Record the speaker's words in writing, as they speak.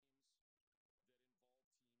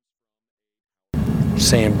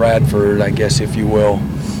Sam Bradford, I guess, if you will,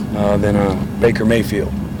 than Baker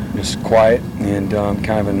Mayfield. Just quiet and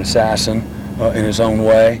kind of an assassin in his own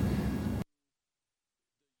way.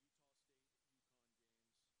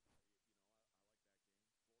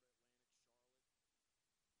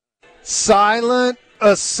 Silent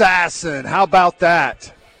assassin. How about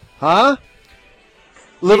that? Huh?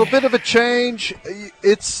 Little bit of a change.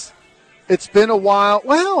 It's been a while.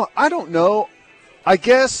 Well, I don't know. I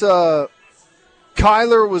guess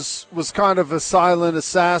Kyler was kind of a silent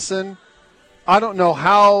assassin. I don't know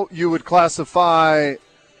how you would classify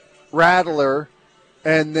Rattler,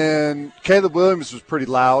 and then Caleb Williams was pretty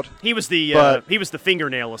loud. He was the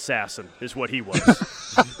fingernail assassin, is what he was.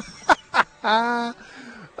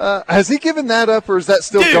 Has he given that up, or is that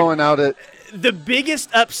still going out at? The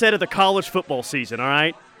biggest upset of the college football season, all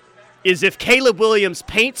right, is if Caleb Williams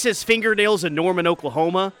paints his fingernails in Norman,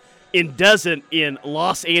 Oklahoma, and doesn't in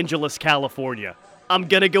Los Angeles, California. I'm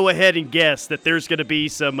going to go ahead and guess that there's going to be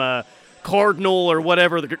some cardinal or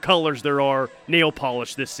whatever the colors there are nail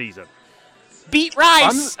polish this season. Beat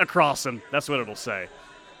Rice across him. That's what it'll say.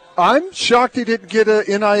 I'm shocked he didn't get an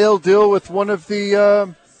NIL deal with one of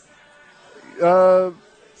the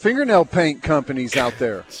fingernail paint companies out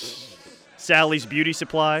there. Sally's Beauty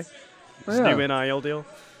Supply. His new NIL deal.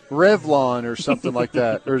 Revlon or something like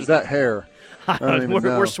that. Or is that hair?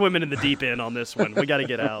 We're swimming in the deep end on this one. We got to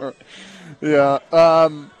get out. Yeah.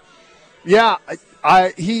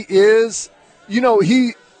 He is.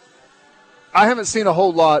 I haven't seen a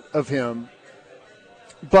whole lot of him,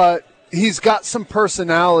 but he's got some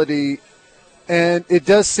personality, and it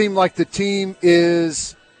does seem like the team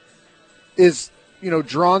is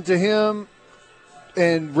drawn to him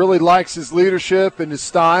and really likes his leadership and his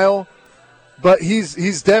style. But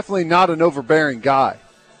he's definitely not an overbearing guy.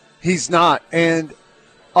 He's not. And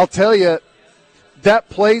I'll tell you, that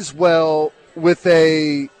plays well with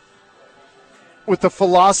a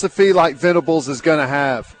philosophy like Venables is going to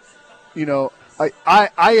have.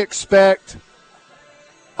 I expect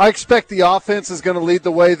the offense is going to lead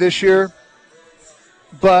the way this year.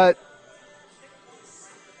 But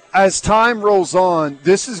as time rolls on,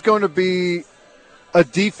 this is going to be a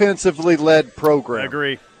defensively led program. I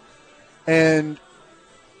agree. And,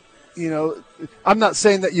 I'm not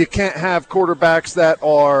saying that you can't have quarterbacks that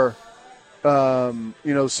are,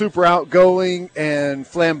 super outgoing and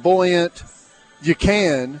flamboyant. You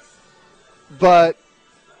can. But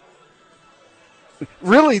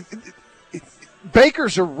really,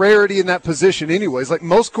 Baker's a rarity in that position anyways. Like,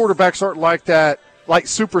 most quarterbacks aren't like that. Like,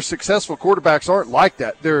 super successful quarterbacks aren't like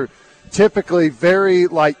that. They're typically very,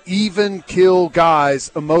 even kill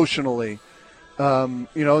guys emotionally. And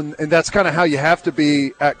that's kind of how you have to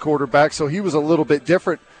be at quarterback. So he was a little bit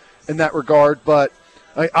different in that regard. But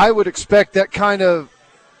I would expect that kind of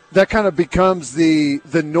becomes the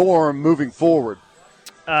norm moving forward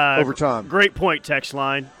over time. Great point, text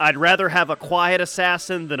line. I'd rather have a quiet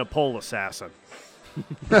assassin than a pole assassin.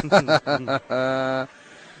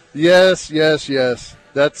 Yes.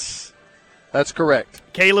 That's correct.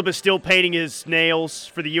 Caleb is still painting his nails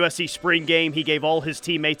for the USC spring game. He gave all his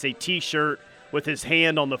teammates a T-shirt with his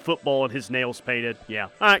hand on the football and his nails painted. Yeah.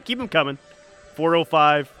 All right, keep them coming.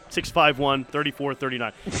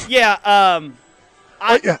 405-651-3439. Yeah.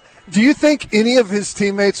 Do you think any of his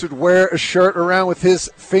teammates would wear a shirt around with his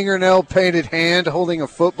fingernail painted hand holding a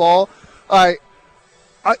football? I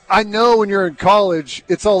know when you're in college,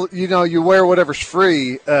 it's all, you wear whatever's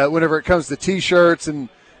free whenever it comes to T-shirts and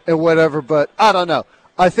whatever, but I don't know.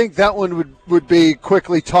 I think that one would be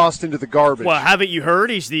quickly tossed into the garbage. Well, haven't you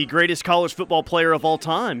heard he's the greatest college football player of all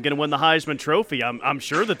time, going to win the Heisman Trophy? I'm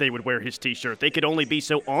sure that they would wear his T-shirt. They could only be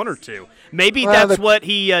so honored to. Maybe that's what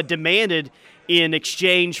he demanded in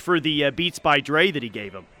exchange for the Beats by Dre that he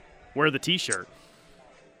gave him. Wear the T-shirt.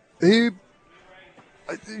 You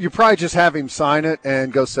probably just have him sign it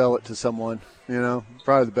and go sell it to someone.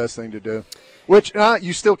 Probably the best thing to do. Which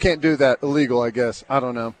you still can't do that. Illegal, I guess. I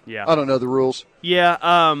don't know. Yeah. I don't know the rules. Yeah.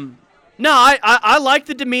 No, I like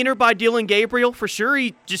the demeanor by Dillon Gabriel for sure.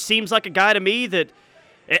 He just seems like a guy to me that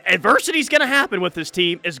adversity's going to happen with this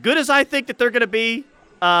team. As good as I think that they're going to be,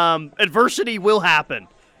 adversity will happen.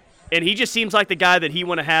 And he just seems like the guy that you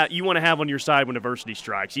want to have on your side when adversity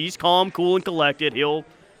strikes. He's calm, cool, and collected. He'll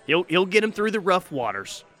get him through the rough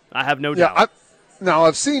waters. I have no doubt.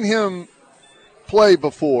 I've seen him play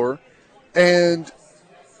before. And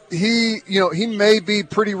he may be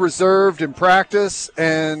pretty reserved in practice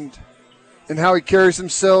and how he carries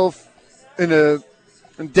himself in a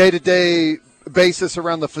day-to-day basis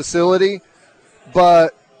around the facility,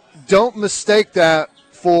 but don't mistake that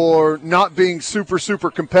for not being super, super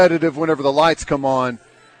competitive whenever the lights come on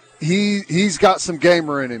he's got some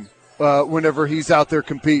gamer in him whenever he's out there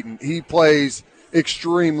competing. He plays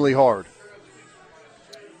extremely hard.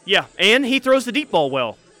 Yeah, and he throws the deep ball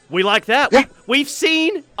well. We like that. Yeah. We've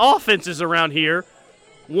seen offenses around here,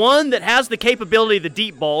 one that has the capability of the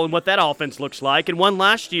deep ball and what that offense looks like, and one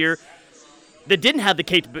last year that didn't have the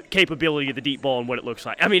capability of the deep ball and what it looks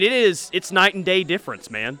like. I mean, it's night and day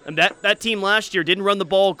difference, man. And that team last year didn't run the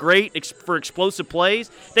ball great for explosive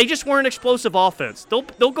plays. They just weren't an explosive offense.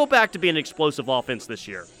 They'll go back to being an explosive offense this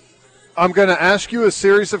year. I'm going to ask you a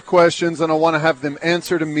series of questions, and I want to have them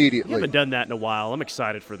answered immediately. You haven't done that in a while. I'm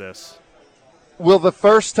excited for this. Will the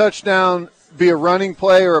first touchdown be a running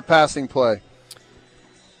play or a passing play?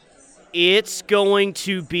 It's going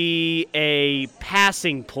to be a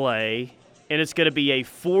passing play, and it's going to be a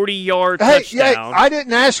 40-yard touchdown. Hey, I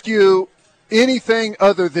didn't ask you anything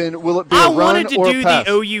other than will it be a run or a pass? I wanted to do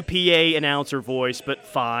the OUPA announcer voice, but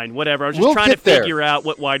fine, whatever. I was just trying to figure out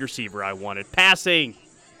what wide receiver I wanted. Passing.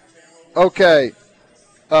 Okay.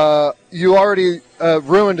 You already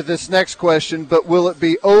ruined this next question, but will it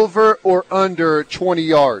be over or under 20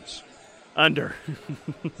 yards? Under.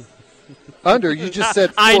 Under? You just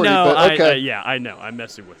said 40. I know. But okay. Yeah, I know. I'm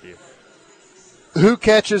messing with you. Who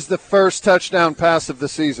catches the first touchdown pass of the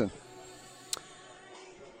season?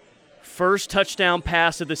 First touchdown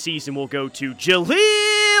pass of the season will go to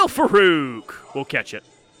Jaleel Farouk. We'll catch it.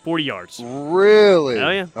 40 yards. Really? Oh,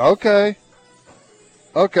 yeah. Okay.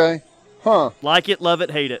 Huh. Like it, love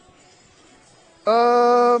it, hate it.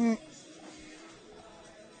 I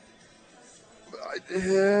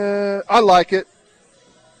like it.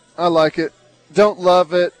 Don't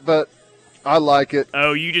love it, but I like it.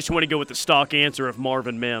 Oh, you just want to go with the stock answer of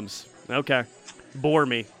Marvin Mims. Okay. Bore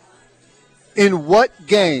me. In what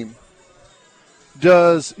game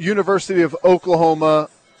does University of Oklahoma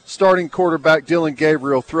starting quarterback Dillon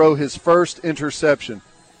Gabriel throw his first interception?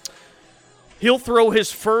 He'll throw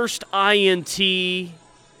his first INT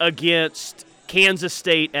against Kansas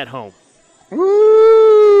State at home.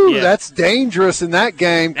 Ooh, Yeah. That's dangerous in that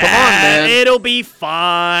game. Come on, man. It'll be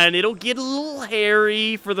fine. It'll get a little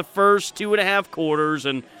hairy for the first 2.5 quarters,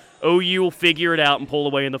 and OU will figure it out and pull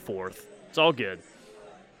away in the fourth. It's all good.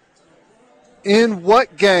 In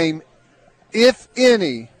what game, if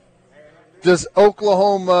any, does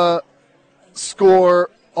Oklahoma score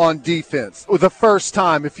on defense? Or the first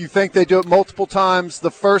time, if you think they do it multiple times,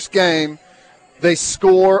 the first game they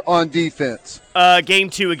score on defense. Game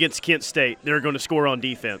 2 against Kent State, they're going to score on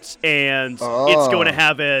defense, and it's going to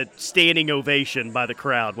have a standing ovation by the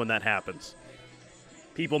crowd when that happens.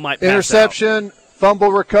 People might pass Interception, out.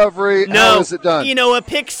 fumble recovery, No, how is it done? a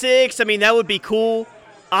pick six, I mean, that would be cool.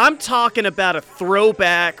 I'm talking about a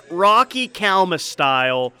throwback, Rocky Kalma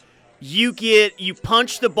style. You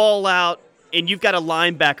punch the ball out, and you've got a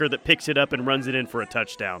linebacker that picks it up and runs it in for a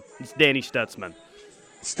touchdown. It's Danny Stutzman.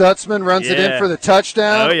 Stutzman runs it in for the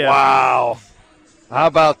touchdown? Oh, yeah. Wow. How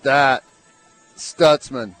about that?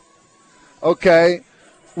 Stutzman. Okay.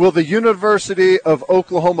 Will the University of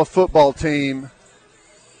Oklahoma football team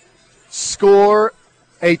score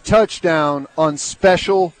a touchdown on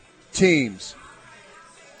special teams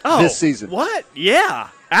this season? What? Yeah,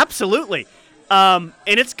 absolutely. And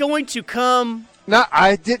it's going to come No,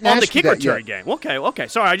 I didn't on the ask you kick that return yet. game. Okay.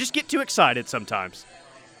 Sorry, I just get too excited sometimes.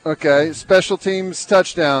 Okay, special teams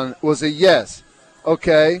touchdown was a yes.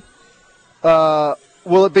 Okay.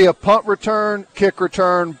 Will it be a punt return, kick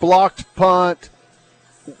return, blocked punt?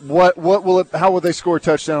 What will it? How will they score a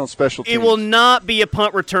touchdown on special teams? It will not be a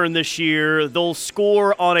punt return this year. They'll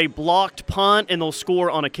score on a blocked punt, and they'll score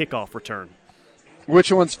on a kickoff return.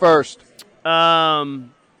 Which one's first? Blocked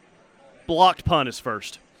punt is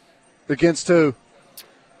first. Against who?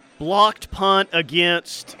 Blocked punt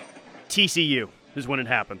against TCU is when it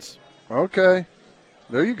happens. Okay.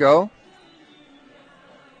 There you go.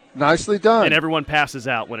 Nicely done. And everyone passes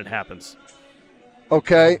out when it happens.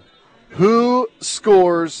 Okay. Who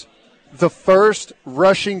scores the first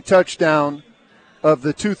rushing touchdown of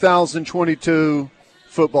the 2022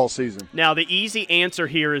 football season? Now, the easy answer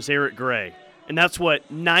here is Eric Gray. And that's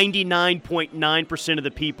what 99.9% of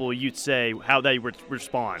the people you'd say how they would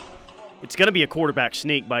respond. It's going to be a quarterback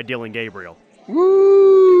sneak by Dillon Gabriel.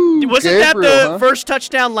 Woo! Wasn't Gabriel, that the huh? first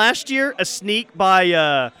touchdown last year? A sneak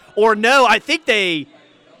by or no, I think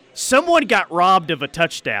someone got robbed of a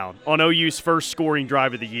touchdown on OU's first scoring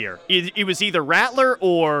drive of the year. It was either Rattler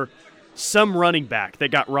or some running back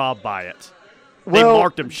that got robbed by it. They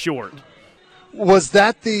marked him short. Was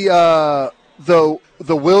that the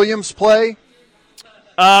Williams play?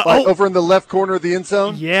 Over in the left corner of the end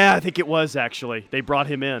zone? Yeah, I think it was actually. They brought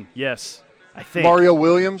him in. Yes, I think. Mario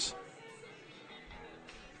Williams?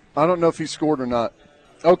 I don't know if he scored or not.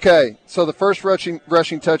 Okay, so the first rushing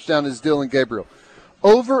touchdown is Dylan Gabriel.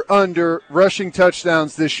 Over under rushing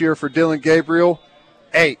touchdowns this year for Dylan Gabriel,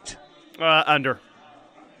 8. Under.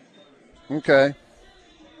 Okay.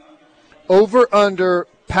 Over under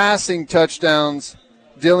passing touchdowns,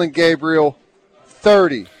 Dylan Gabriel,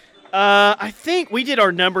 30. I think we did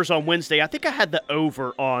our numbers on Wednesday. I think I had the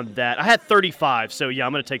over on that. I had 35, so yeah,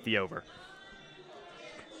 I'm going to take the over.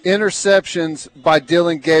 Interceptions by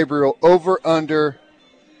Dylan Gabriel, over under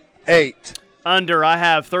 8. Under, I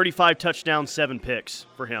have 35 touchdowns, 7 picks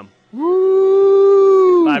for him.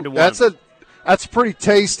 Woo! 5-1. That's a pretty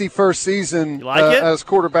tasty first season You like it? as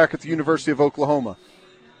quarterback at the University of Oklahoma.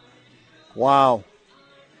 Wow.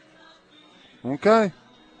 Okay.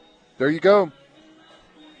 There you go.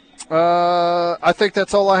 I think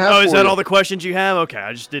that's all I have. Oh, is for that you. all the questions you have? Okay,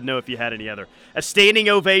 I just didn't know if you had any other. A standing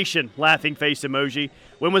ovation, laughing face emoji.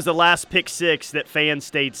 When was the last pick six that fans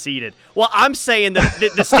stayed seated? Well, I'm saying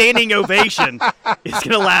that the standing ovation is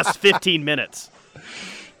going to last 15 minutes.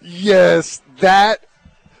 Yes, that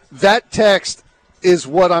text is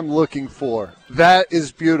what I'm looking for. That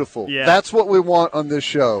is beautiful. Yeah. That's what we want on this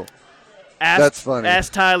show. That's funny.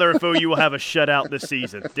 Ask Tyler if OU will have a shutout this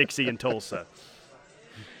season, Dixie and Tulsa.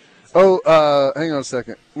 Oh, hang on a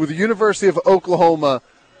second. With the University of Oklahoma,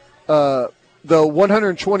 the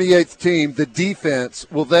 128th team, the defense,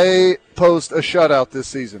 will they post a shutout this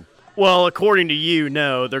season? Well, according to you,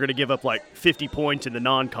 no. They're going to give up like 50 points in the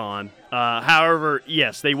non-con. However,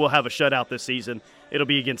 yes, they will have a shutout this season. It'll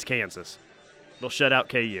be against Kansas. They'll shut out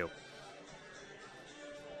KU.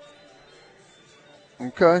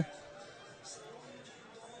 Okay.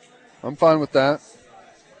 I'm fine with that.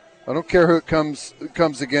 I don't care who it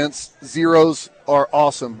comes against. Zeros are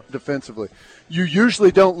awesome defensively. You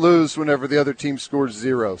usually don't lose whenever the other team scores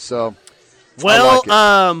 0. So, well,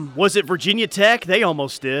 I like it. Was it Virginia Tech? They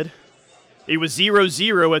almost did. It was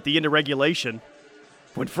 0-0 at the end of regulation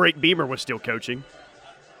when Frank Beamer was still coaching.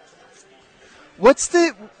 What's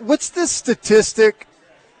the statistic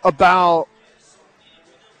about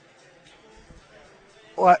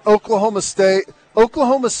Oklahoma State?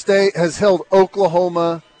 Oklahoma State has held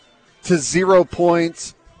Oklahoma to 0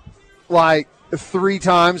 points like 3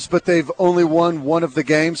 times, but they've only won one of the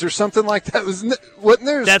games or something like that. Wasn't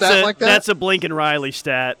there a stat like that? That's a Blinken Riley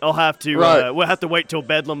stat. I'll have to Right. we'll have to wait till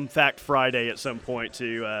Bedlam Fact Friday at some point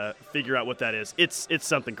to figure out what that is. It's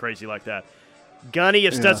something crazy like that. Gunny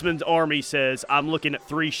of Stutzman's Army says, I'm looking at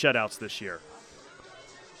 3 shutouts this year.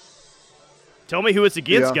 Tell me who it's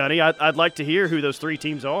against, Yeah. Gunny. I'd like to hear who those 3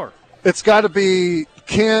 teams are. It's got to be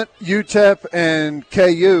Kent, UTEP, and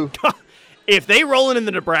KU. If they rolling in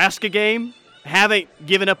the Nebraska game, haven't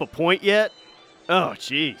given up a point yet, oh,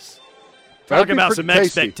 jeez. That'd Talk be about pretty some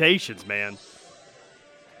tasty. expectations, man.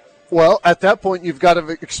 Well, at that point, you've got to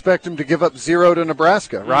expect them to give up 0 to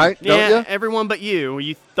Nebraska, right? Yeah, Don't you? everyone but you.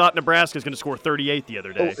 You thought Nebraska was going to score 38 the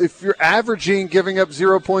other day. Well, if you're averaging giving up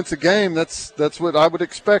 0 points a game, that's what I would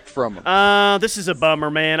expect from them. This is a bummer,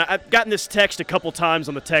 man. I've gotten this text a couple times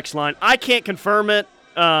on the text line. I can't confirm it.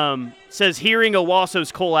 Says hearing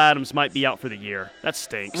Owasso's Cole Adams might be out for the year. That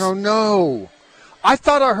stinks. Oh, no. I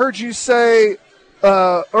thought I heard you say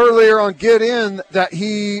earlier on Get In that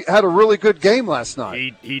he had a really good game last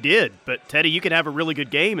night. He did, but Teddy, you can have a really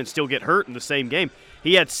good game and still get hurt in the same game.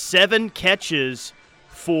 He had 7 catches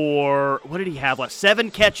for, what did he have last?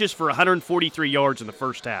 7 catches for 143 yards in the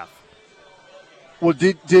first half. Well,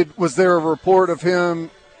 was there a report of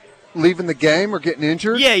him leaving the game or getting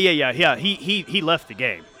injured? Yeah. He left the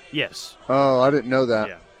game. Yes. Oh, I didn't know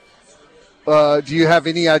that. Yeah. Do you have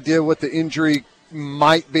any idea what the injury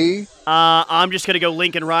might be? I'm just going to go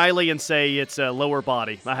Lincoln Riley and say it's a lower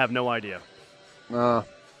body. I have no idea. Dang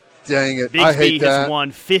it. Big I B hate that. has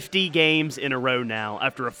won 50 games in a row now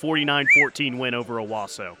after a 49-14 win over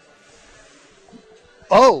Owasso.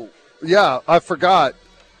 Oh, yeah, I forgot.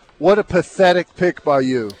 What a pathetic pick by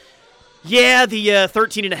you. Yeah, the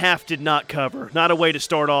 13.5 did not cover. Not a way to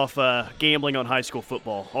start off gambling on high school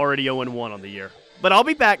football. Already 0-1 on the year. But I'll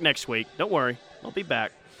be back next week. Don't worry. I'll be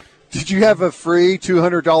back. Did you have a free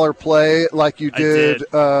 $200 play like you did? did.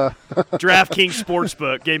 DraftKings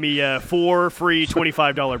Sportsbook gave me 4 free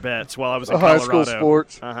 $25 bets while I was in high Colorado. school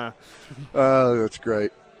sports. Uh-huh. That's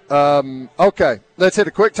great. Okay, let's hit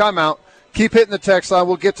a quick timeout. Keep hitting the text line.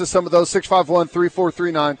 We'll get to some of those.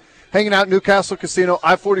 651-3439. Hanging out Newcastle Casino,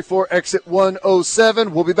 I-44, exit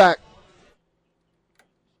 107. We'll be back.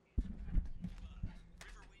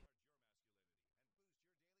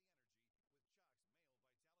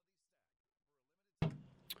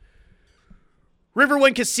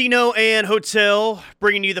 Riverwind Casino and Hotel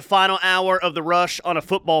bringing you the final hour of The Rush on a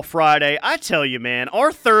Football Friday. I tell you, man,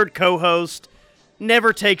 our third co-host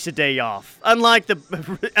never takes a day off.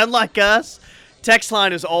 Unlike us, text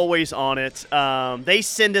line is always on it. They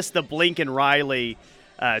send us the Blinken Riley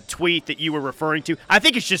tweet that you were referring to. I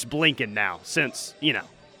think it's just Blinken now, since that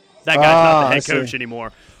guy's not the head coach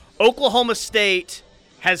anymore. Oklahoma State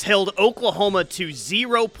has held Oklahoma to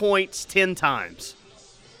 0 points 10 times.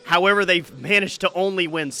 However, they've managed to only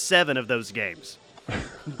win 7 of those games.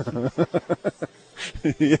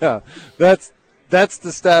 Yeah, that's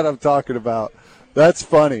the stat I'm talking about. That's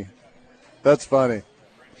funny. Gunny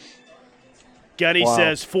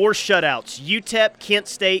says 4 shutouts: UTEP, Kent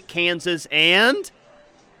State, Kansas, and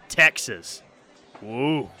Texas.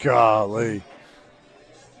 Woo. Golly.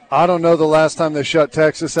 I don't know the last time they shut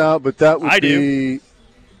Texas out, but that would be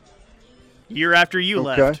year after you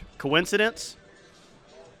left. Coincidence?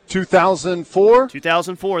 2004?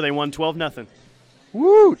 2004, they won 12-0.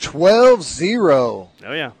 Woo, 12-0.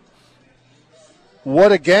 Oh, yeah.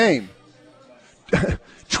 What a game.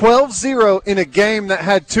 12-0 in a game that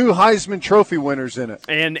had 2 Heisman Trophy winners in it.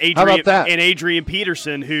 And How about that? And Adrian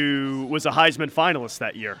Peterson, who was a Heisman finalist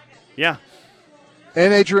that year. Yeah.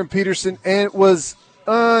 And Adrian Peterson, and it was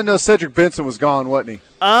no, Cedric Benson was gone, wasn't he?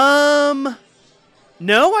 No,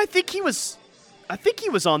 I think he was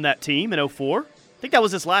on that team in 2004. I think that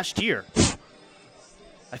was his last year.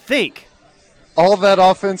 I think. All that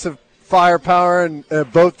offensive firepower, and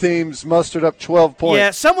both teams mustered up 12 points.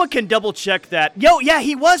 Yeah, someone can double-check that. Yeah,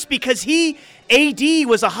 he was, because AD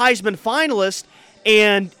was a Heisman finalist,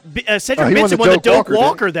 and Cedric Benson won the Doak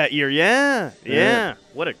Walker that year. Yeah.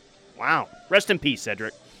 Wow. Rest in peace,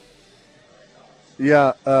 Cedric.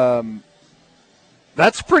 Yeah,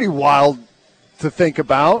 that's pretty wild to think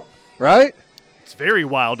about, right? It's very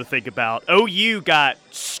wild to think about. OU got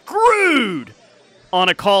screwed on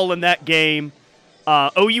a call in that game.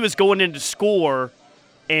 OU was going in to score,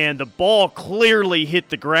 and the ball clearly hit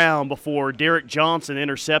the ground before Derek Johnson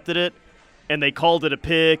intercepted it, and they called it a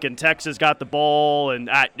pick, and Texas got the ball. And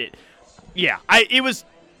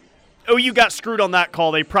OU got screwed on that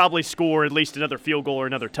call. They probably score at least another field goal or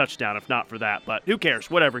another touchdown, if not for that. But who cares?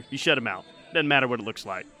 Whatever. You shut him out. Doesn't matter what it looks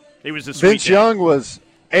like. It was a sweet Vince day. Young was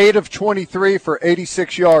 8 of 23 for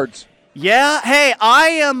 86 yards. Yeah, hey,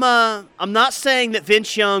 I'm not saying that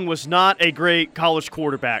Vince Young was not a great college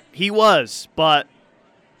quarterback. He was, but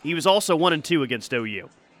he was also 1-2 against OU.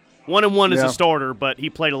 1-1 as a starter, but he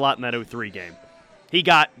played a lot in that 2003 game. He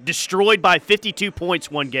got destroyed by 52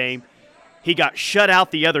 points one game. He got shut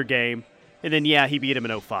out the other game, and then, he beat him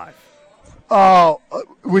in 2005. Oh,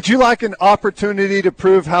 would you like an opportunity to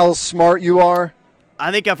prove how smart you are?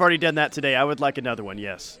 I think I've already done that today. I would like another one,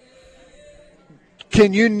 yes.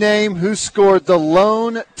 Can you name who scored the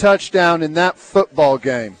lone touchdown in that football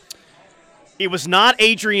game? It was not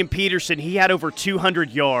Adrian Peterson. He had over 200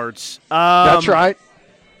 yards. That's right.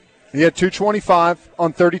 He had 225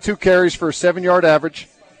 on 32 carries for a 7-yard average.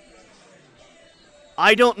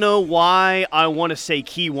 I don't know why I want to say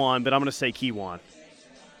Keywan, but I'm going to say Keywan.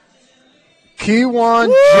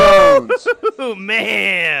 Keywan Jones. Oh,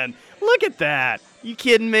 man. Look at that. You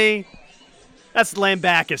kidding me? That's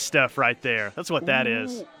Lambacus stuff right there. That's what that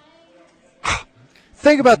is.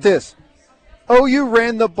 Think about this. OU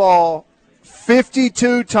ran the ball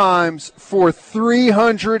 52 times for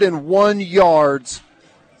 301 yards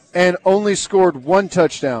and only scored 1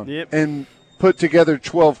 touchdown and put together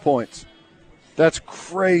 12 points. That's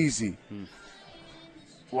crazy.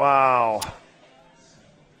 Wow.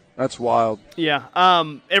 That's wild. Yeah.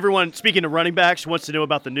 Everyone, speaking of running backs, wants to know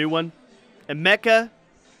about the new one. Emeka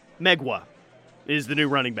Megwa is the new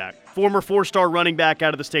running back. Former 4-star running back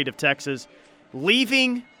out of the state of Texas,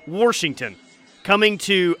 leaving Washington, coming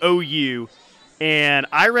to OU. And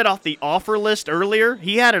I read off the offer list earlier.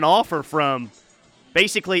 He had an offer from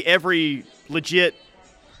basically every legit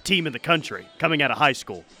team in the country coming out of high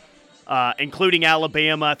school, including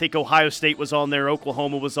Alabama. I think Ohio State was on there.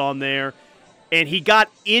 Oklahoma was on there. And he got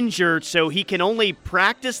injured, so he can only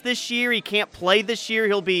practice this year. He can't play this year.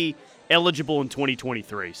 He'll be eligible in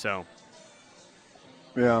 2023. So,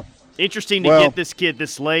 yeah, interesting to get this kid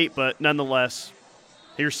this late, but nonetheless,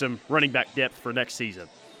 here's some running back depth for next season.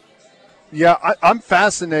 Yeah, I'm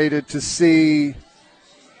fascinated to see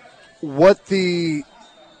what the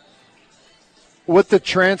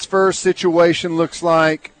transfer situation looks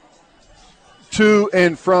like to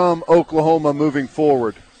and from Oklahoma moving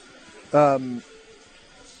forward. I'm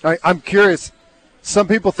curious. Some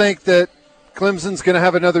people think that Clemson's going to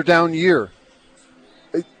have another down year.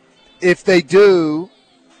 If they do,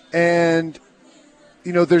 and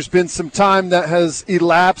there's been some time that has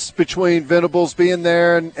elapsed between Venables being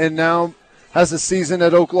there and now has a season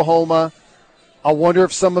at Oklahoma. I wonder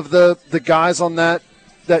if some of the guys on that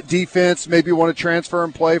that defense. Maybe want to transfer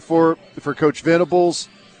and play for Coach Venables.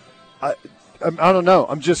 I don't know.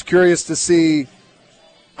 I'm just curious to see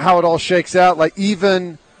how it all shakes out. Like,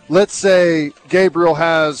 even let's say Gabriel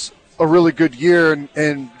has a really good year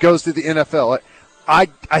and goes to the NFL. I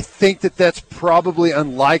think that's probably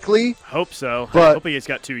unlikely. Hope so. But, Hopefully he's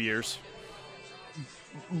got 2 years.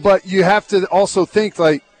 But you have to also think,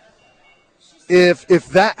 like, if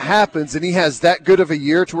that happens and he has that good of a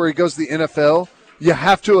year to where he goes to the NFL, you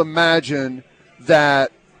have to imagine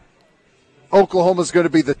that Oklahoma is going to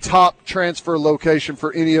be the top transfer location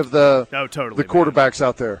for any of the quarterbacks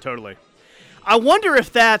out there. Totally. I wonder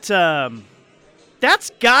if that's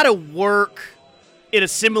got to work in a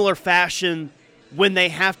similar fashion when they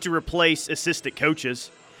have to replace assistant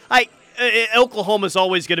coaches. Oklahoma's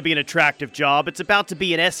always going to be an attractive job. It's about to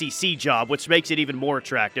be an SEC job, which makes it even more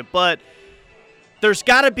attractive. But there's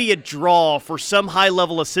got to be a draw for some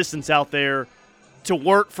high-level assistants out there to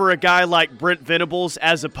work for a guy like Brent Venables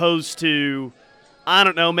as opposed to, I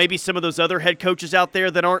don't know, maybe some of those other head coaches out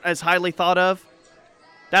there that aren't as highly thought of.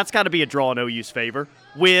 That's got to be a draw in OU's favor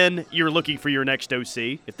when you're looking for your next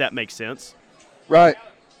OC, if that makes sense. Right.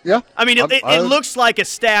 Yeah. I mean, it looks like a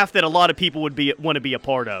staff that a lot of people want to be a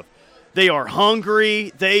part of. They are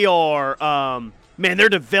hungry. They are,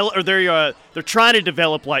 they're trying to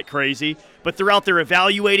develop like crazy, but they're out there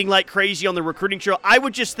evaluating like crazy on the recruiting trail. I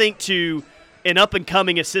would just think to an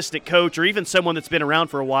up-and-coming assistant coach or even someone that's been around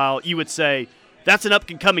for a while, you would say, that's an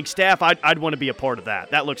up-and-coming staff. I'd want to be a part of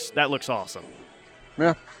that. That looks awesome.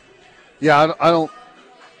 Yeah. Yeah, I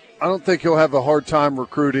don't think he'll have a hard time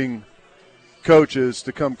recruiting coaches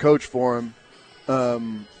to come coach for him.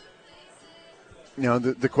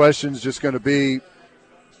 The question's just going to be,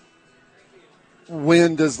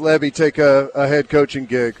 when does Levy take a head coaching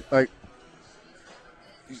gig? Like,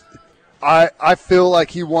 I feel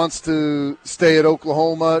like he wants to stay at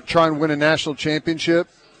Oklahoma, try and win a national championship,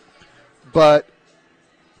 but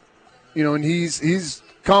and he's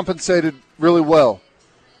compensated really well,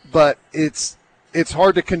 but it's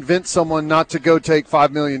hard to convince someone not to go take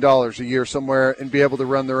 $5 million a year somewhere and be able to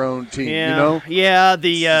run their own team. Yeah, Yeah,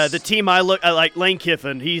 the team I like Lane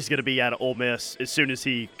Kiffin, he's going to be out of Ole Miss as soon as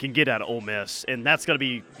he can get out of Ole Miss, and that's going to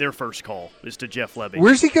be their first call is to Jeff Levy.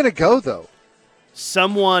 Where's he going to go though?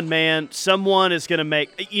 Someone is going to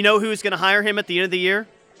make. You know who's going to hire him at the end of the year?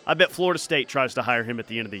 I bet Florida State tries to hire him at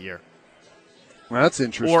the end of the year. Well, that's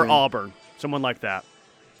interesting. Or Auburn, someone like that.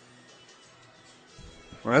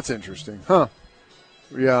 Well, that's interesting, huh?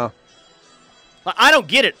 Yeah. I don't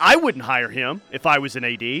get it. I wouldn't hire him if I was an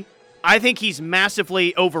AD. I think he's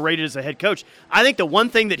massively overrated as a head coach. I think the one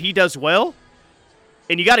thing that he does well,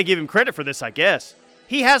 and you got to give him credit for this, I guess,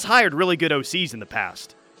 he has hired really good OCs in the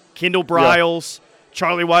past. Kendall Briles,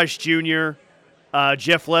 Charlie Weiss Jr.,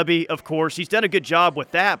 Jeff Levy, of course. He's done a good job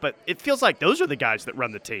with that, but it feels like those are the guys that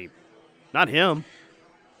run the team, not him.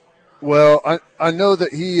 Well, I know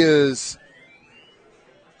that he is –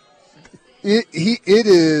 it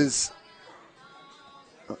is –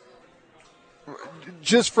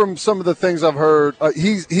 just from some of the things I've heard,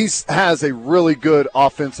 he has a really good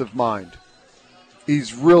offensive mind.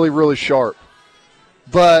 He's really, really sharp.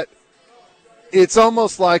 But it's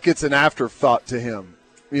almost like it's an afterthought to him.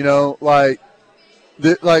 Like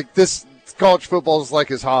this college football is like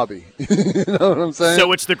his hobby. You know what I'm saying?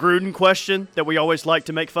 So it's the Gruden question that we always like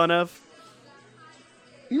to make fun of?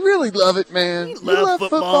 You really love it, man. You love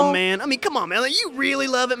football, man. I mean, come on, man. Like, you really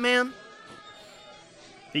love it, man?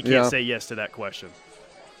 He can't say yes to that question.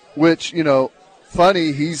 Which,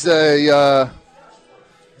 funny, he's a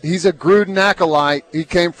Gruden acolyte. He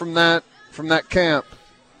came from that camp.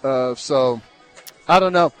 So I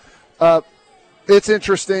don't know. It's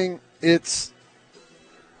interesting.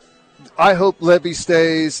 I hope Levy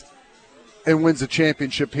stays and wins a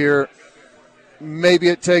championship here. Maybe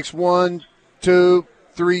it takes 1, 2,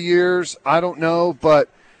 3 years. I don't know, but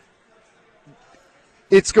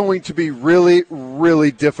it's going to be really,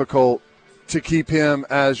 really difficult to keep him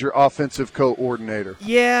as your offensive coordinator.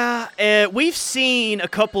 Yeah, we've seen a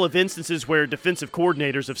couple of instances where defensive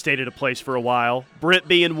coordinators have stayed at a place for a while, Brent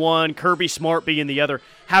being one, Kirby Smart being the other.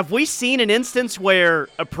 Have we seen an instance where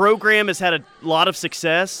a program has had a lot of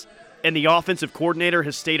success and the offensive coordinator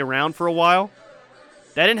has stayed around for a while?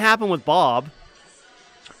 That didn't happen with Bob.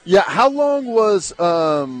 Yeah, how long was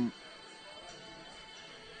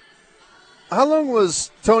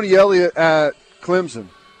Tony Elliott at Clemson?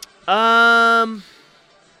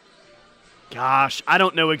 Gosh, I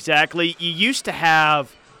don't know exactly. You used to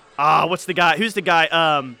have, what's the guy? Who's the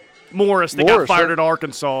guy? Morris that got fired at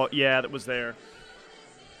Arkansas. Yeah, that was there.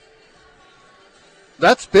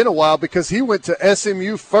 that's been a while because he went to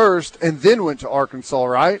SMU first and then went to Arkansas,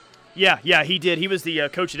 right? Yeah, he did. He was the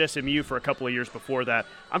coach at SMU for a couple of years before that.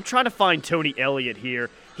 I'm trying to find Tony Elliott here.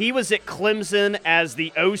 He was at Clemson as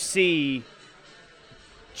the OC.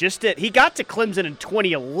 He got to Clemson in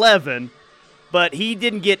 2011, but he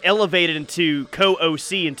didn't get elevated into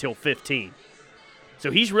co-OC until 15. So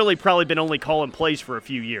he's really probably been only calling plays for a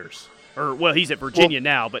few years. He's at Virginia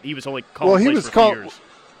now, but he was only calling plays for a few years.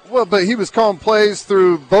 Well, but he was calling plays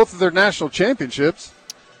through both of their national championships.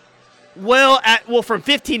 Well, from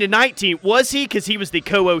 15 to 19, was he? Because he was the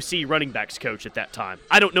co-OC running backs coach at that time.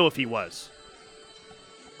 I don't know if he was.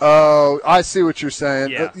 Oh, I see what you're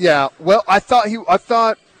saying. Yeah. Well,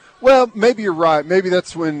 well, maybe you're right. Maybe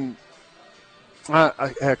that's when,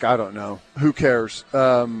 heck, I don't know. Who cares?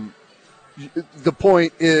 The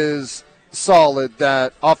point is solid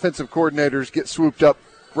that offensive coordinators get swooped up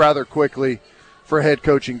rather quickly for head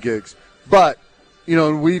coaching gigs. But,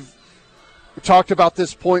 we've talked about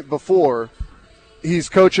this point before. He's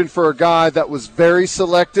coaching for a guy that was very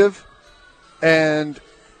selective and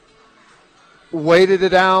waited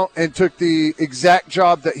it out and took the exact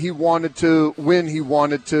job that he wanted to when he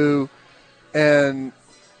wanted to. And,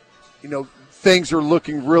 things are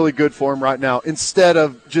looking really good for him right now instead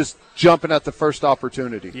of just jumping at the first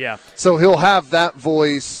opportunity. Yeah. So he'll have that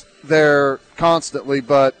voice there constantly.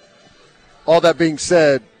 But all that being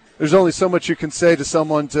said, there's only so much you can say to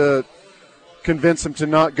someone to convince them to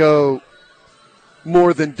not go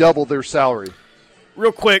more than double their salary.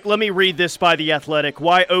 Real quick, let me read this by The Athletic.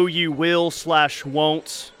 Why OU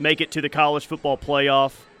will/won't make it to the college football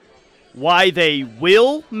playoff. Why they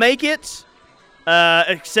will make it.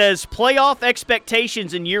 It says playoff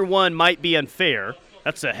expectations in year one might be unfair.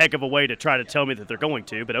 That's a heck of a way to try to tell me that they're going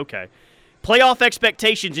to, but okay. Playoff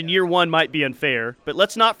expectations in year one might be unfair, but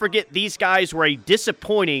let's not forget these guys were a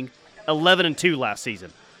disappointing 11-2 last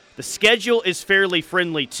season. The schedule is fairly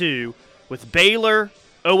friendly, too, with Baylor,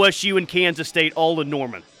 OSU, and Kansas State all in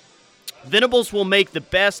Norman. Venables will make the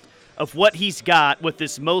best of what he's got with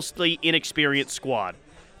this mostly inexperienced squad.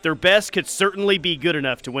 Their best could certainly be good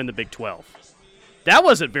enough to win the Big 12. That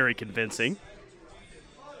wasn't very convincing.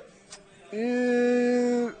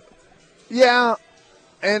 Yeah,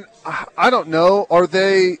 and I don't know. Are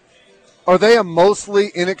they a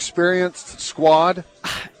mostly inexperienced squad?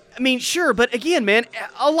 I mean, sure, but again, man,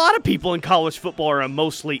 a lot of people in college football are a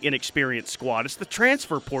mostly inexperienced squad. It's the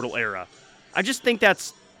transfer portal era. I just think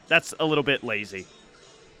that's a little bit lazy.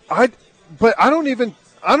 But I don't even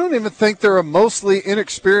think they're a mostly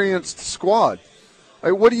inexperienced squad.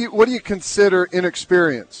 Like, what do you consider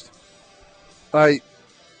inexperienced?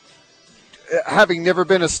 Having never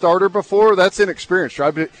been a starter before, that's inexperienced,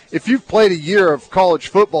 right? But if you've played a year of college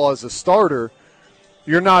football as a starter,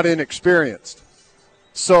 you're not inexperienced.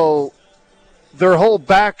 So their whole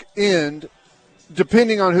back end,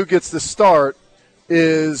 depending on who gets the start,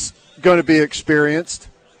 is going to be experienced.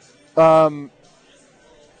 2/3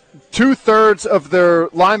 of their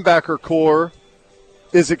linebacker core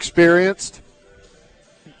is experienced.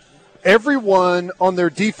 Everyone on their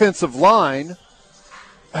defensive line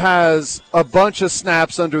has a bunch of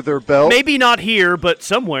snaps under their belt. Maybe not here, but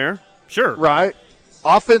somewhere. Sure. Right.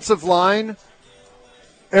 Offensive line,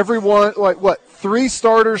 everyone, 3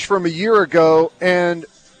 starters from a year ago, and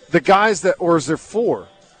the guys that, or is there 4?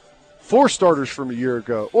 4 starters from a year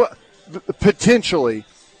ago. Well, potentially.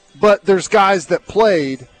 But there's guys that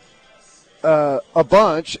played a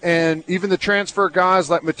bunch, and even the transfer guys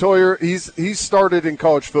like Matoyer, he's started in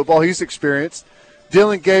college football. He's experienced.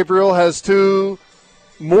 Dylan Gabriel has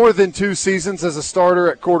more than 2 seasons as a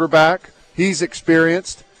starter at quarterback. He's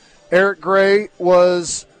experienced. Eric Gray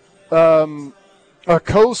was a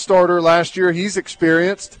co-starter last year. He's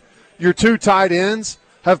experienced. Your 2 tight ends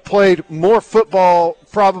have played more football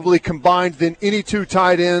probably combined than any 2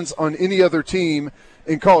 tight ends on any other team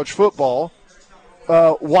in college football.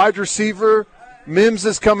 Wide receiver, Mims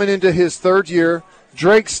is coming into his 3rd year.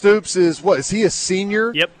 Drake Stoops is he a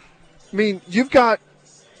senior? Yep. I mean,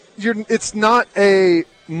 it's not a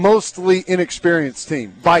mostly inexperienced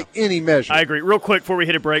team by any measure. I agree. Real quick before we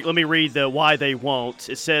hit a break, let me read the why they won't.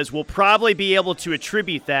 It says, we'll probably be able to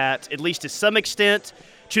attribute that, at least to some extent,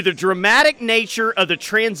 to the dramatic nature of the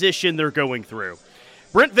transition they're going through.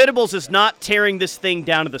 Brent Venables is not tearing this thing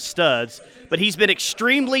down to the studs, but he's been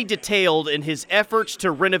extremely detailed in his efforts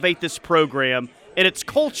to renovate this program and its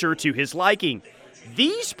culture to his liking.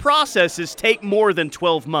 These processes take more than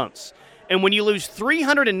 12 months. And when you lose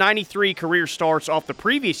 393 career starts off the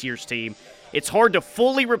previous year's team, it's hard to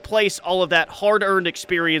fully replace all of that hard-earned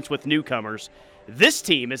experience with newcomers. This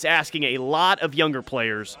team is asking a lot of younger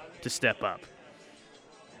players to step up.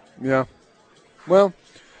 Yeah. Well,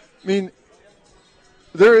 I mean,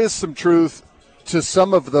 there is some truth to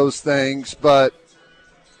some of those things, but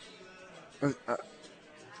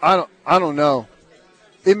I don't know.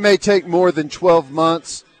 It may take more than 12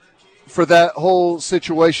 months for that whole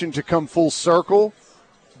situation to come full circle,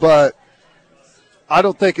 but I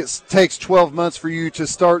don't think it takes 12 months for you to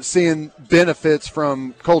start seeing benefits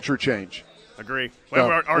from culture change. Agree. Well,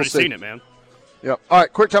 we've already seen it, man. Yep. All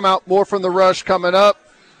right, quick timeout. More from The Rush coming up.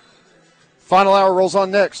 Final hour rolls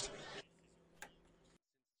on next.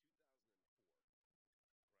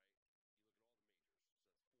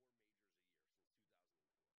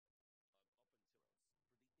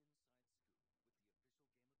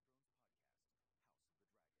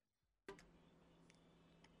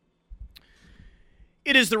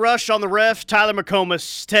 It is The Rush on the Ref. Tyler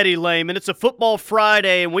McComas, Teddy Lehman. It's a Football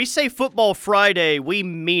Friday, and we say Football Friday, we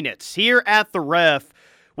mean it. Here at the Ref,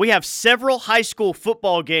 we have several high school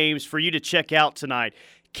football games for you to check out tonight.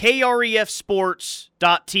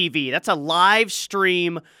 KREFsports.tv. That's a live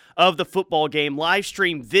stream of the football game, live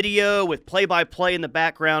stream video with play-by-play in the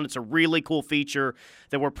background. It's a really cool feature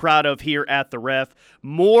that we're proud of here at the Ref.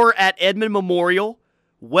 Moore at Edmond Memorial,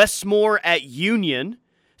 Westmore at Union,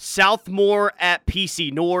 Southmore at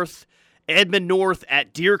PC North, Edmond North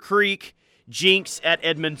at Deer Creek, Jinx at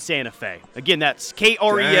Edmond Santa Fe. Again, that's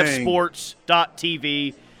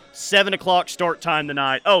KREFsports.tv, 7 o'clock start time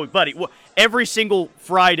tonight. Oh, buddy, every single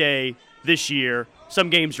Friday this year, some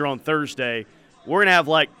games are on Thursday, we're going to have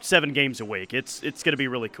like 7 games a week. It's going to be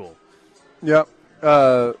really cool. Yep.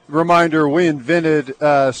 Reminder, we invented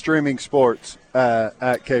streaming sports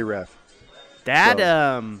at KREF.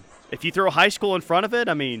 If you throw high school in front of it,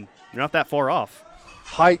 I mean, you're not that far off.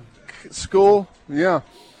 High school? Yeah.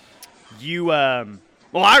 I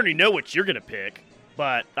already know what you're going to pick,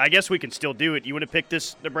 but I guess we can still do it. You want to pick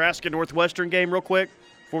this Nebraska-Northwestern game real quick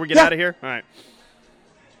before we get out of here? All right.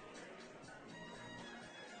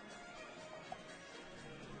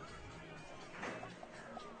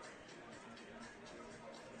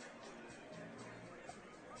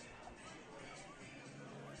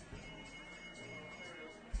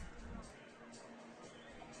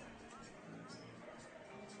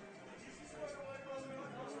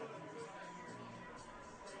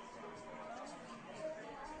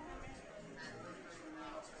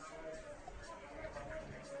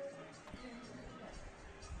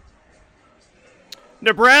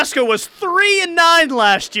 Nebraska was 3-9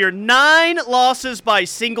 last year. 9 losses by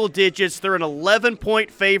single digits. They're an 11-point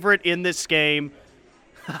favorite in this game.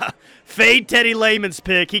 Fade Teddy Lehman's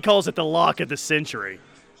pick. He calls it the lock of the century.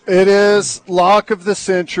 It is lock of the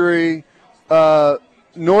century.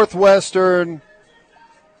 Northwestern,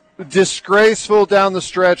 disgraceful down the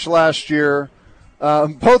stretch last year.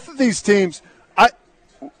 Both of these teams,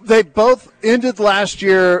 they both ended last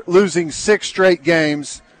year losing 6 straight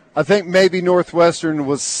games. I think maybe Northwestern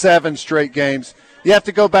was 7 straight games. You have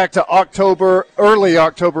to go back to early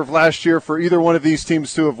October of last year for either one of these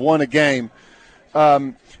teams to have won a game.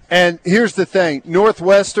 And here's the thing.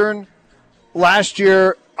 Northwestern, last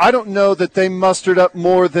year, I don't know that they mustered up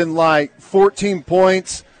more than like 14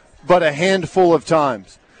 points, but a handful of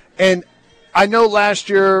times. And I know last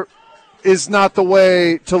year is not the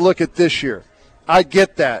way to look at this year. I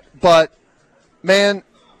get that. But, man,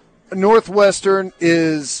 Northwestern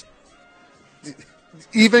is,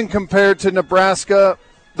 even compared to Nebraska,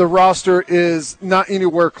 the roster is not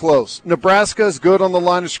anywhere close. Nebraska is good on the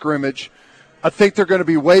line of scrimmage. I think they're going to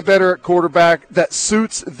be way better at quarterback. That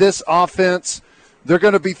suits this offense. They're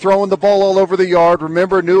going to be throwing the ball all over the yard.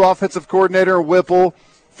 Remember, new offensive coordinator Whipple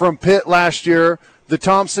from Pitt last year. The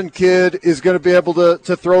Thompson kid is going to be able to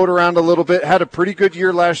throw it around a little bit. Had a pretty good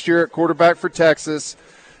year last year at quarterback for Texas.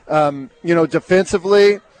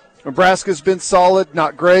 Defensively, Nebraska's been solid,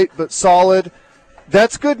 not great, but solid.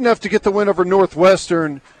 That's good enough to get the win over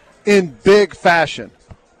Northwestern in big fashion.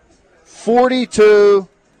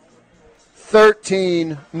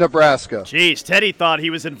 42-13 Nebraska. Jeez, Teddy thought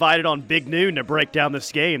he was invited on Big Noon to break down this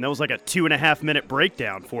game. That was like a 2.5-minute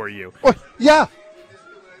breakdown for you. Well, yeah.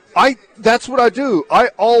 That's what I do. I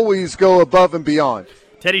always go above and beyond.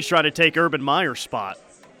 Teddy's trying to take Urban Meyer's spot.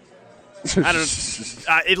 I don't.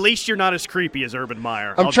 At least you're not as creepy as Urban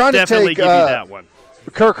Meyer. I'm trying to definitely take give you that one.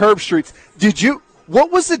 Kirk Herbstreit's.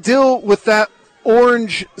 What was the deal with that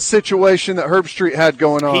orange situation that Herbstreit had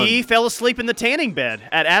going on? He fell asleep in the tanning bed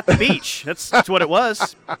at the beach. That's what it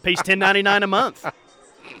was. Pays $10.99 a month.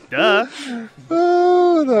 Duh.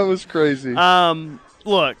 Oh, that was crazy.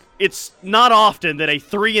 Look, it's not often that a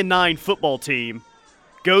 3-9 football team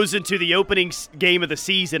goes into the opening game of the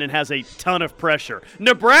season and has a ton of pressure.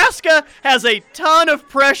 Nebraska has a ton of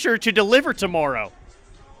pressure to deliver tomorrow.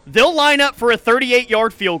 They'll line up for a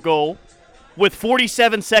 38-yard field goal with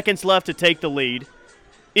 47 seconds left to take the lead.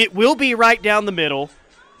 It will be right down the middle.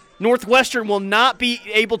 Northwestern will not be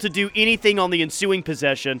able to do anything on the ensuing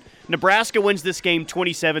possession. Nebraska wins this game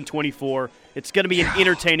 27-24. It's going to be an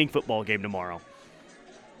entertaining football game tomorrow.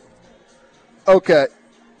 Okay.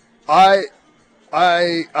 I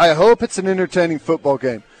hope it's an entertaining football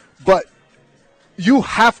game. But you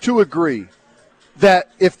have to agree that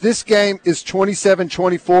if this game is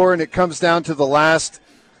 27-24 and it comes down to the last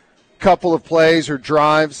couple of plays or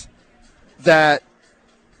drives, that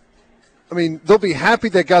they'll be happy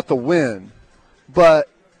they got the win, but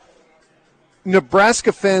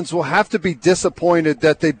Nebraska fans will have to be disappointed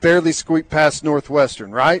that they barely squeaked past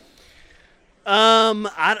Northwestern, right?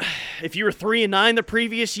 If you were 3-9 the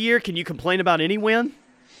previous year, can you complain about any win?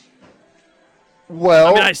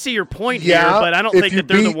 Well, I see your point here, but I don't think that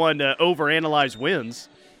they're the one to overanalyze wins.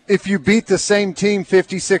 If you beat the same team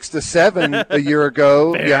 56-7 a year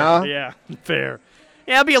ago, fair. Yeah, fair.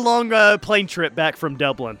 Yeah, it'll be a long plane trip back from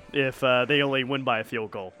Dublin if they only win by a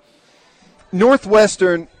field goal.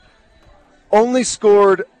 Northwestern only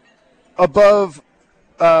scored above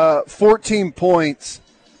 14 points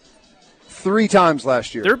 3 times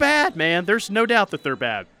last year. They're bad, man. There's no doubt that they're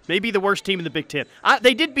bad. Maybe the worst team in the Big Ten.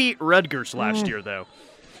 They did beat Rutgers last year, though.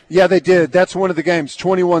 Yeah, they did. That's one of the games,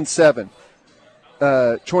 21-7.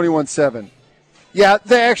 21-7. Yeah,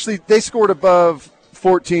 they scored above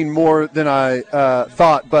 14 more than I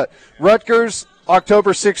thought. But Rutgers,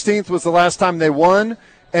 October 16th was the last time they won,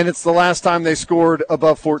 and it's the last time they scored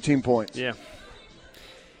above 14 points. Yeah.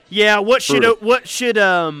 Yeah, what should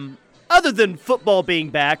other than football being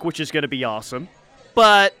back, which is going to be awesome,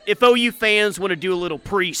 but if OU fans want to do a little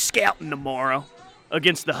pre-scouting tomorrow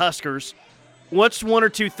against the Huskers, what's one or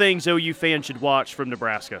two things OU fans should watch from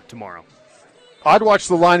Nebraska tomorrow? I'd watch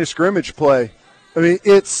the line of scrimmage play.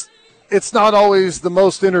 It's not always the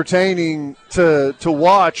most entertaining to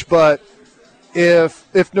watch, but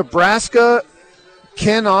if Nebraska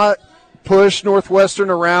cannot push Northwestern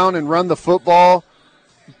around and run the football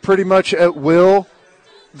pretty much at will,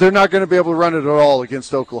 they're not going to be able to run it at all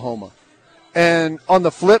against Oklahoma. And on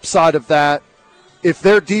the flip side of that, if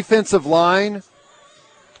their defensive line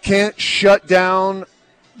can't shut down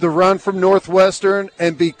the run from Northwestern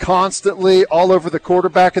and be constantly all over the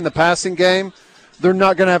quarterback in the passing game, they're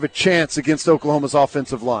not going to have a chance against Oklahoma's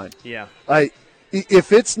offensive line. Yeah.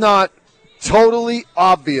 If it's not totally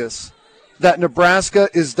obvious that Nebraska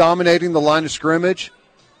is dominating the line of scrimmage,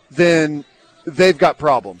 then they've got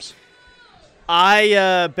problems.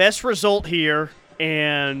 Best result here,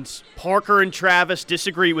 and Parker and Travis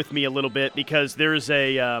disagree with me a little bit because there's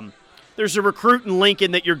a recruit in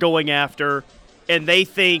Lincoln that you're going after, and they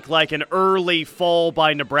think like an early fall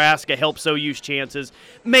by Nebraska helps OU's chances.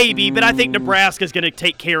 Maybe, but I think Nebraska's going to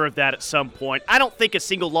take care of that at some point. I don't think a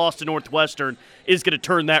single loss to Northwestern is going to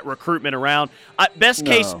turn that recruitment around. Best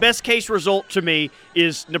case result to me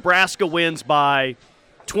is Nebraska wins by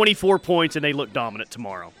 24 points and they look dominant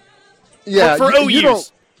tomorrow. Yeah, for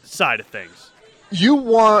OU's side of things. You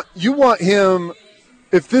want him,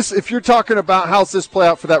 if you're talking about how's this play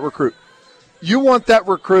out for that recruit, you want that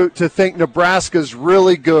recruit to think Nebraska's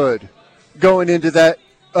really good going into that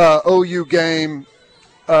OU game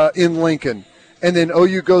in Lincoln. And then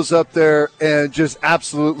OU goes up there and just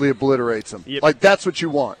absolutely obliterates them. Yep. Like, that's what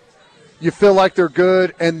you want. You feel like they're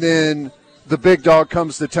good, and then the big dog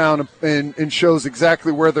comes to town and shows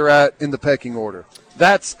exactly where they're at in the pecking order.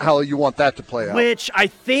 That's how you want that to play out. Which I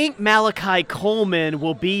think Malachi Coleman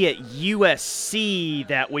will be at USC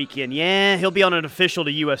that weekend. Yeah, he'll be on an official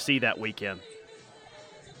to USC that weekend.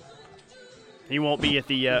 He won't be at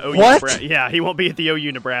the OU. What? Yeah, he won't be at the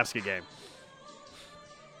OU Nebraska game.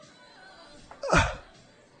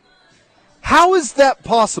 How is that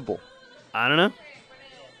possible? I don't know.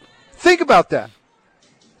 Think about that.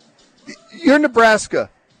 You're Nebraska.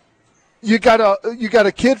 You got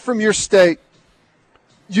a kid from your state.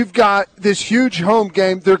 You've got this huge home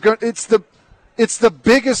game. It's the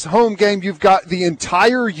biggest home game you've got the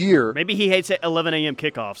entire year. Maybe he hates 11 a.m.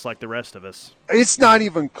 kickoffs like the rest of us. It's not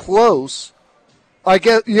even close. I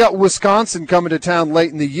guess you got Wisconsin coming to town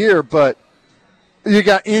late in the year, but you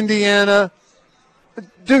got Indiana.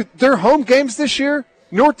 Dude, their home games this year,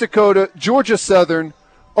 North Dakota, Georgia Southern,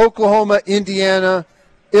 Oklahoma, Indiana,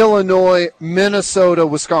 Illinois, Minnesota,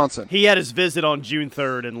 Wisconsin. He had his visit on June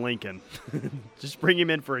 3rd in Lincoln. Just bring him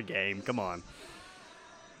in for a game. Come on.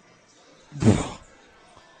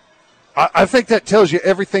 I think that tells you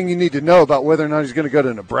everything you need to know about whether or not he's going to go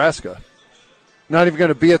to Nebraska. Not even going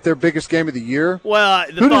to be at their biggest game of the year. Well,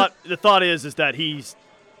 the thought is that he's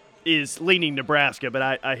leaning Nebraska,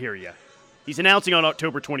 but I hear you. He's announcing on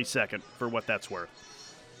October 22nd, for what that's worth.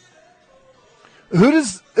 Who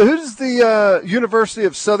does the University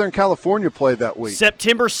of Southern California play that week?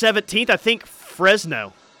 September 17th, I think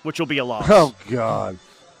Fresno, which will be a loss. Oh, God.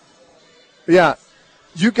 Yeah,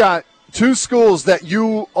 you got two schools that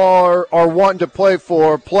you are wanting to play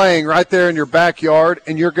for playing right there in your backyard,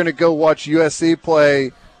 and you're going to go watch USC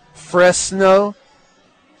play Fresno?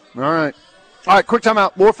 All right. All right, quick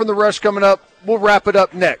timeout. More from The Rush coming up. We'll wrap it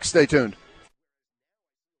up next. Stay tuned.